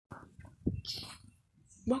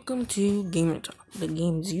Welcome to Gamer Talk, the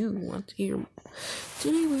games you want to hear more.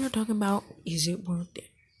 Today we are talking about, is it worth it?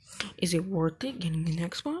 Is it worth it getting an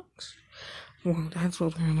Xbox? Well, that's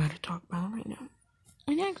what we're about to talk about right now.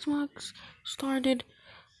 An Xbox started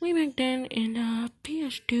way back then in the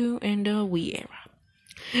PS2 and the Wii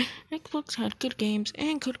era. Xbox had good games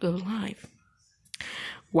and could go live.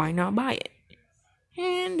 Why not buy it?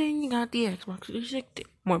 And then you got the Xbox 360.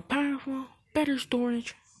 More powerful, better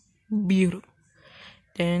storage, beautiful.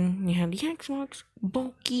 Then you have the Xbox,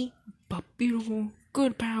 bulky but beautiful,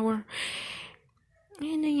 good power.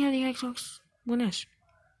 And then you have the Xbox One S,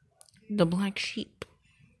 the black sheep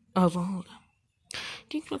of all of them.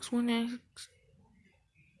 The Xbox One S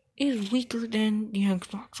is weaker than the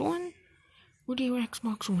Xbox One or the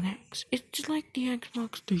Xbox One X. It's just like the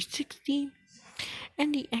Xbox 360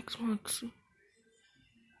 and the Xbox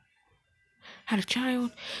had a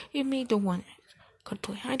child. It made the One X. Could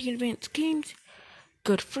play highly advanced games,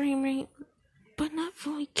 good frame rate, but not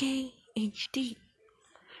 4K HD.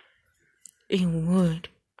 It would.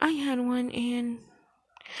 I had one, and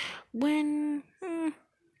when I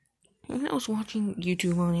was watching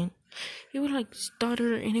YouTube on it, it would like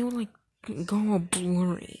stutter and it would like go all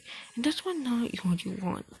blurry. And that's not what you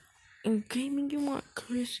want. In gaming, you want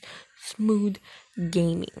crisp, smooth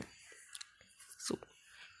gaming. So,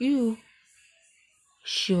 you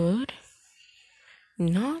should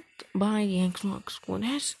not buy the Xbox One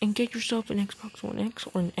S and get yourself an Xbox One X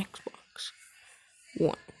or an Xbox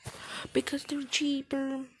One. Because they're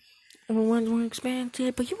cheaper or one's more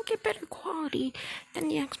expensive, but you will get better quality than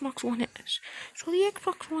the Xbox One S. So the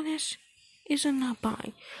Xbox One S is a not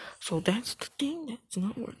buy. So that's the thing that's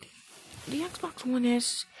not worth it. The Xbox One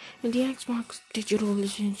S and the Xbox Digital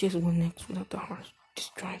Edition is just one X without the hard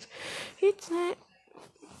disk drive. It's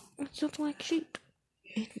a black sheep.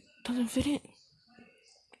 It doesn't fit in.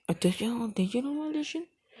 A digital edition?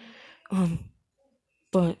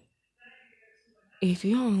 But if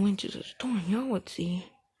y'all went to the store, y'all would see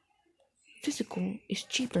physical is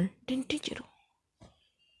cheaper than digital.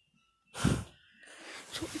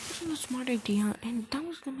 So it wasn't a smart idea, and that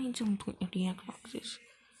was the main selling point of the Xboxes.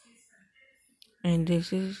 And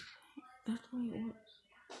that's what it was.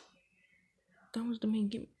 That was the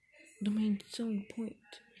main selling point.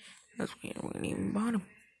 That's why I wouldn't even bought them.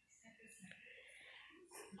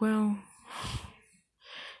 Well,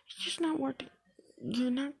 it's just not worth it. You're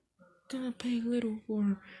not gonna pay little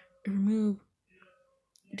for remove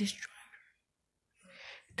this driver.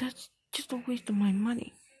 That's just a waste of my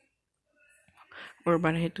money. We're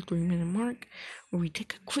about to hit the 3-minute mark where we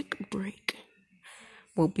take a quick break.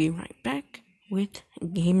 We'll be right back with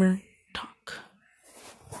Gamer Talk.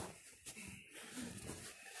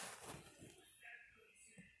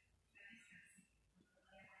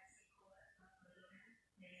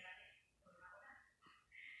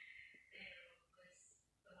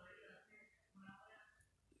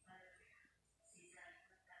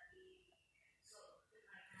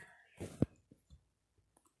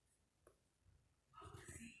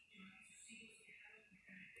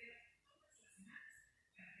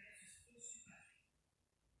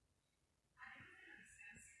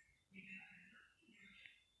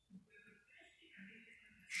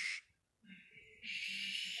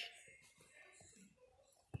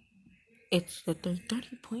 It's the 30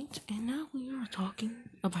 points, and now we are talking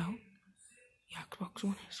about the Xbox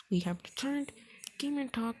One S. We have returned Gamer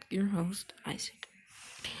Talk, your host, Isaac.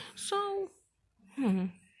 So, the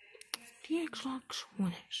Xbox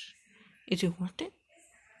One S. Is it worth it?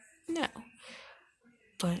 No.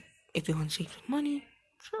 But if you want to save some money,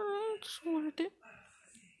 sure, it's worth it.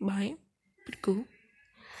 Buy it. Pretty cool.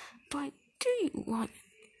 But do you want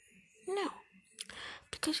it? No.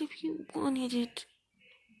 Because if you wanted it,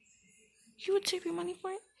 you would save your money for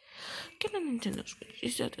it. Get a Nintendo Switch.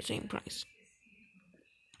 It's at the same price.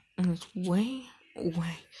 And it's way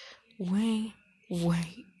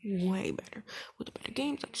better. With better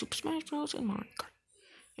games like Super Smash Bros. And Mario Kart.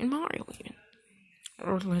 And Mario even.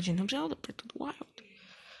 Or Legend of Zelda Breath of the Wild.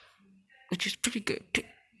 Which is pretty good too.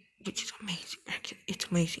 Which is amazing. Actually, it's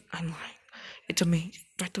amazing. I'm lying. It's amazing.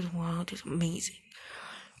 Breath of the Wild is amazing.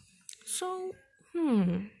 So,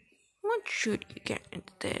 what should you get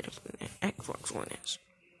instead of an Xbox One S?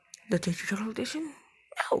 The digital edition?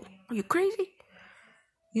 No. Are you crazy?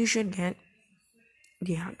 You should get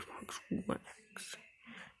the Xbox One X.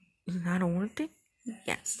 Is that worth it?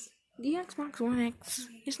 Yes. The Xbox One X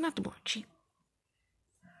is not the black sheep.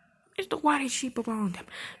 It's the whitest sheep of all of them.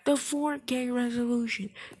 The 4K resolution,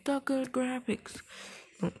 the good graphics.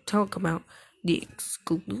 Don't talk about the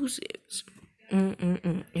exclusives.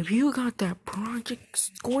 If you got that Project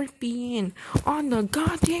Scorpion on the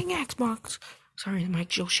goddamn Xbox Sorry, the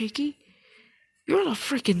mic's so shaky. You're the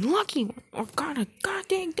freaking lucky one, or got a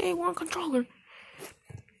goddamn day one controller.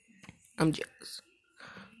 I'm jealous.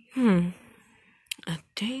 A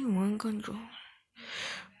day one controller.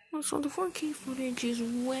 So the 4K footage is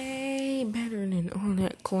way better than all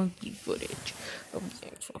that clunky footage of the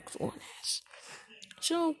Xbox One S.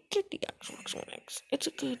 So get the Xbox One X. It's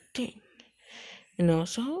a good thing. And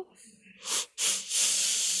also,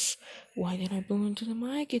 why did I blow into the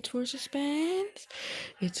mic? It's for suspense.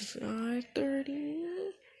 It's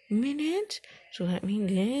 5:30 minutes, so that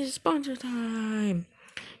means it's sponsor time.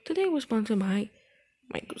 Today was sponsored by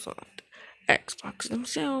Microsoft, Xbox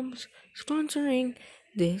themselves, sponsoring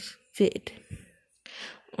this vid.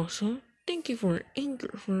 Also, thank you for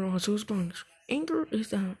Anchor for also sponsoring. Anchor is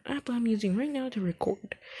the app I'm using right now to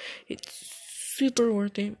record. It's super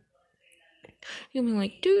worth it. You'll be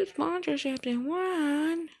like, dude, sponsorship in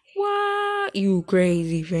one. What? You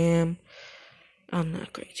crazy, fam. I'm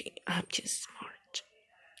not crazy. I'm just smart.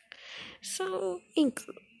 So,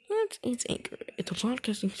 Anchor. What is Anchor? It's a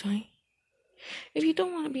podcasting site. If you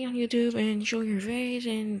don't want to be on YouTube and show your face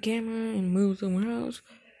and camera and move somewhere else,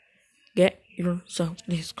 get yourself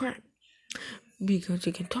this crap. Because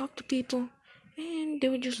you can talk to people and they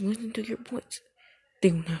will just listen to your voice. They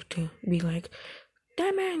don't have to be like,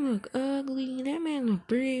 that man look ugly, that man look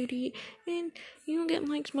pretty, and you don't get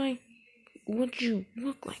likes by what you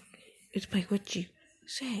look like. It's by what you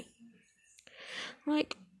say.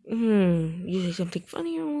 Like, you say something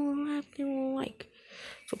funny or will laugh, they will like.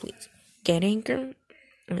 So please, get Anchor,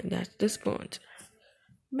 and that's the sponsor.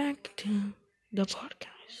 Back to the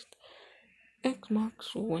podcast.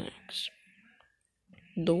 Xbox One X.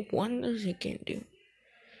 The wonders it can do.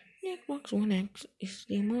 The Xbox One X is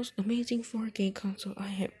the most amazing 4K console I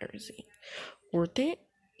have ever seen. Worth it?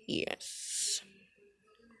 Yes.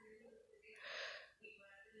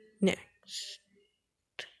 Next.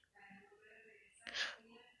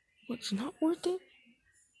 What's not worth it?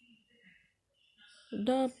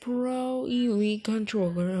 The Pro Elite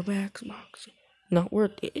controller of Xbox. Not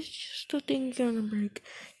worth it. It's just a thing you're gonna break.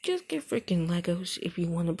 Just get freaking Legos if you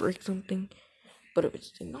want to break something. But if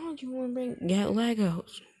it's technology you want to break, get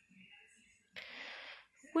Legos.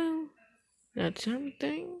 Well, that's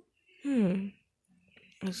everything.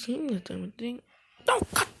 I seem that's everything. Oh,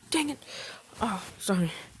 god dang it. Oh,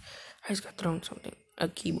 sorry. I just got thrown something. A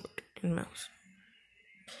keyboard and mouse.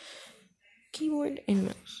 Keyboard and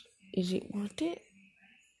mouse. Is it worth it?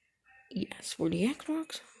 Yes. For the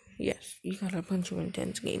Xbox? Yes. You got a bunch of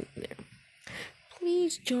intense games there.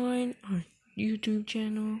 Please join our YouTube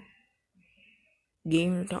channel,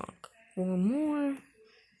 Gamer Talk, for more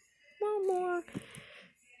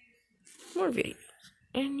videos.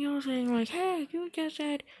 And you're saying like, hey, you just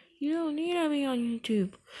said you don't need to be on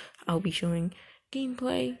YouTube. I'll be showing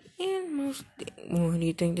gameplay and most. Why do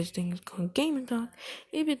you think this thing is called Gamer Talk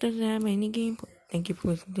if it doesn't have any gameplay? Thank you for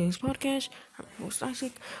listening to this podcast. I'm your host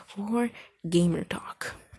Isaac for Gamer Talk.